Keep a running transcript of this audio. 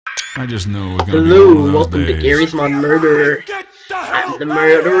I just know it's gonna be one Hello, of those welcome to days. Gary's Mod Murder. I'm the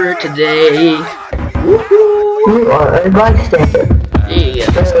murderer today. Woohoo! You are a bystander. Yeah.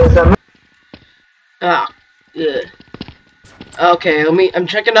 Ah, good. Okay, I'm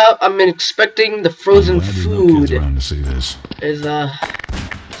checking out. I'm expecting the frozen Glad there's no food. kids around to see this. There's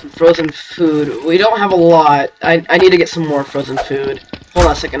some frozen food. We don't have a lot. I need to get some more frozen food. Hold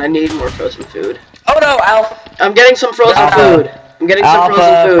on a second. I need more frozen food. Oh no, Alpha! I'm getting some frozen food. I'm getting some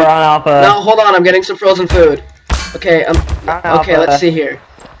frozen food. No, hold on. I'm getting some frozen food. Okay, okay, let's see here.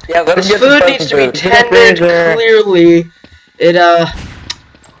 Yeah, let This us get food some needs to be frozen tended clearly.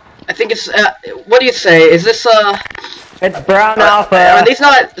 I think it's, what do you say? Is this, It's brown alpha. are these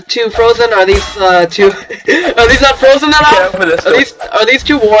not too frozen? Are these, are these not frozen enough? Are these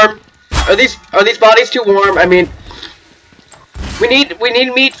too warm? Are these bodies too warm? I mean, we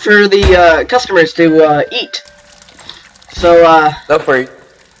need meat for the, customers to, eat. So, no free.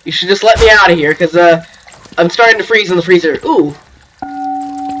 you should just let me out of here, because, I'm starting to freeze in the freezer. Ooh.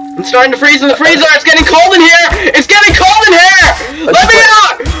 I'm starting to freeze in the freezer! It's getting cold in here! It's getting cold in here! Let me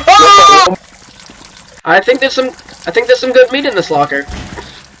out! Oh! I think there's some good meat in this locker.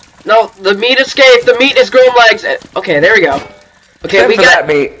 No, the meat escaped. The meat is grown legs. Okay, there we go. Okay, we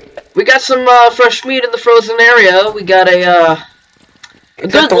got some fresh meat in the frozen area. We got a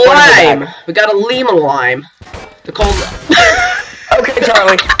good lime. We got a lima lime. They're called. Okay,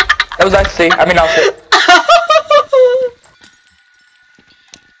 Charlie. That was nice to see. I mean, I'll sit.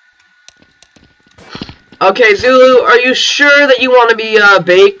 Okay, Zulu, are you sure that you want to be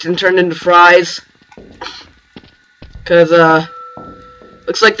baked and turned into fries? Cause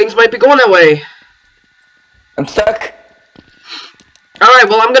looks like things might be going that way. I'm stuck. Alright,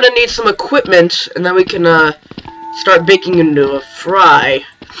 well I'm gonna need some equipment, and then we can start baking into a fry.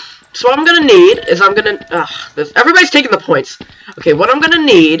 So what I'm gonna need is everybody's taking the points. Okay, what I'm gonna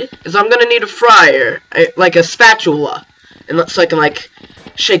need is I'm gonna need a fryer, like a spatula, and so I can like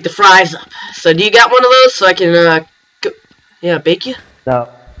shake the fries up. So do you got one of those so I can bake you? No.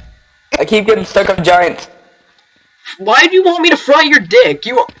 I keep getting stuck on giants. Why do you want me to fry your dick?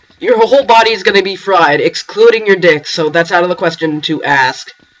 Your whole body is gonna be fried, excluding your dick, so that's out of the question to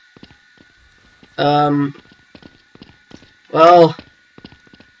ask. Well,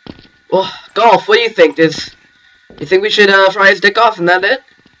 Golf, what do you think? You think we should fry his dick off and that it?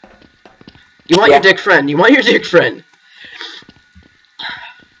 You want your dick friend. You want your dick friend.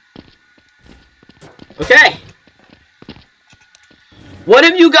 Okay. What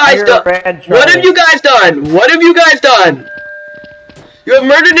have you guys done? What have you guys done? What have you guys done? You have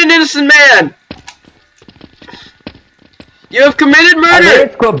murdered an innocent man. You have committed murder. I think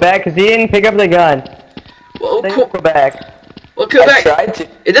it's Quebec because he didn't pick up the gun. Well, Quebec. Well, Quebec. I tried to.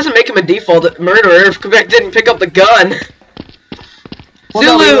 It doesn't make him a default murderer if Quebec didn't pick up the gun. Well,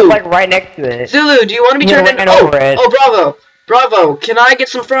 Zulu. no, he was, like right next to it. Zulu, do you want to be turned into? Oh, Bravo. Can I get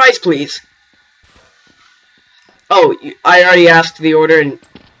some fries, please? Oh, I already asked the order, and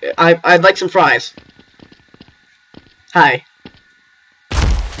I'd like some fries. Hi.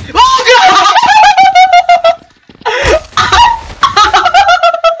 Oh God!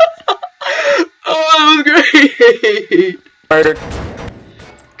 Oh, that was great. Murdered.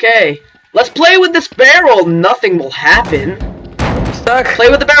 Okay, let's play with this barrel. Nothing will happen. I'm stuck. Play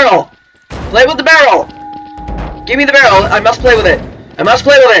with the barrel. Play with the barrel. Give me the barrel. I must play with it. I must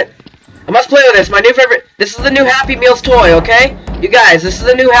play with it. I must play with this. My new favorite. This is the new Happy Meals toy, okay? You guys, this is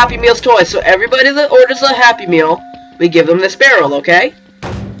the new Happy Meals toy. So everybody that orders a Happy Meal, we give them this barrel, okay?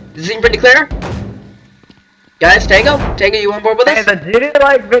 Does it seem pretty clear? Guys, Tango, you on board with us? Hey, the dude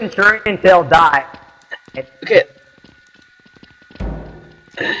like Venturing until die. Okay.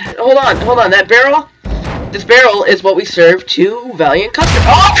 Hold on. This barrel is what we serve to Valiant customers.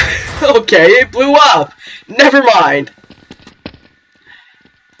 Oh! Okay, it blew up. Never mind.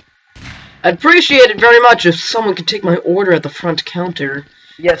 I'd appreciate it very much if someone could take my order at the front counter.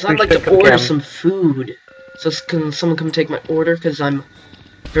 Yes, I'd like to order some food. So can someone come take my order? Because I'm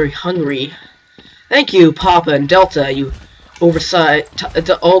very hungry. Thank you, Papa and Delta, you oversight.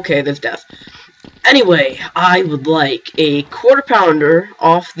 Okay, there's death. Anyway, I would like a quarter pounder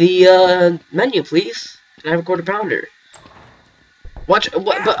off the menu, please. Can I have a quarter pounder? What?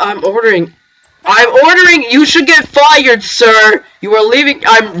 But I'm ordering. You should get fired, sir. You are leaving.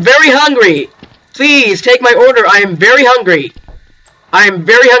 I'm very hungry. Please take my order. I am very hungry.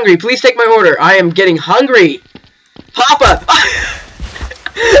 Please take my order. I am getting hungry. Papa.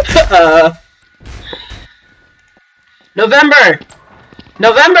 November.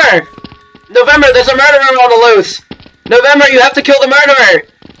 There's a murderer on the loose. November, you have to kill the murderer.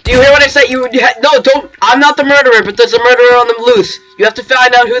 Do you hear what I said? No, don't. I'm not the murderer, but there's a murderer on the loose. You have to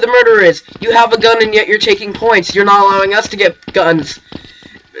find out who the murderer is. You have a gun, and yet you're taking points. You're not allowing us to get guns.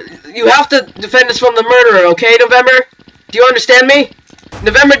 You have to defend us from the murderer, okay, November? Do you understand me?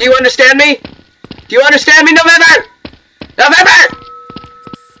 November, do you understand me? Do you understand me, November? November!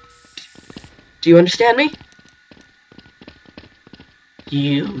 Do you understand me?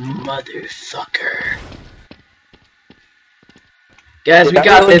 You motherfucker. Guys, we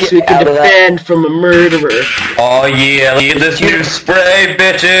got this. We can defend from a murderer. Oh yeah, look at this new spray,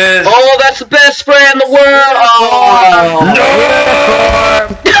 bitches! Oh, that's the best spray in the world! Oh.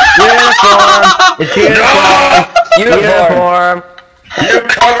 Uniform! It's uniform! You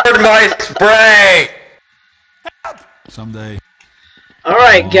covered my spray! Someday.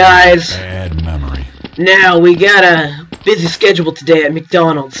 Alright, guys. Bad memory. Now, we got a busy schedule today at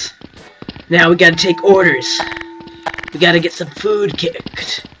McDonald's. Now, we gotta take orders. We gotta get some food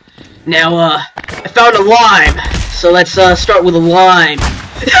kicked. Now, I found a lime. So let's, start with a lime.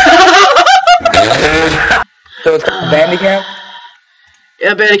 So it's Bandicam?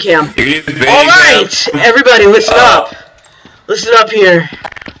 Yeah, Bandicam. Alright! Everybody, listen up. Listen up here.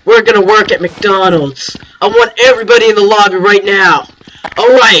 We're gonna work at McDonald's. I want everybody in the lobby right now.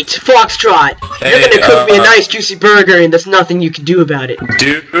 Alright, Foxtrot. You're gonna cook me a nice juicy burger and there's nothing you can do about it.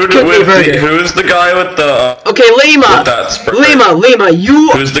 Dude, who's the guy with the... Okay, Lima! With that spray? Lima,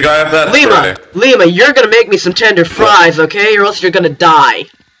 you... Who's the guy with that spray? Lima, you're gonna make me some tender fries, okay? Or else you're gonna die.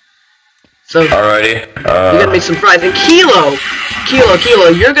 So... Alrighty. You're gonna make some fries. And Kilo,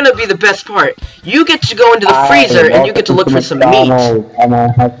 you're gonna be the best part. You get to go into the freezer and you get to look for some meat.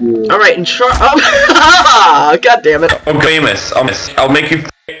 Alright, and oh, god damn it. I'm famous. I'll make you...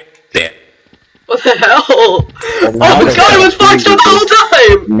 Damn. What the hell? Oh my god, it was Foxtrot the whole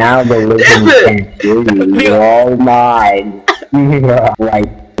time! Now the living can see. You're all mine. Right.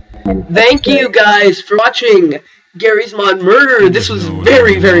 Thank you guys for watching Garry's Mod Murder. This was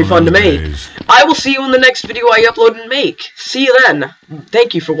very, very fun to make. I will see you in the next video I upload and make. See you then.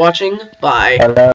 Thank you for watching. Bye. Hello.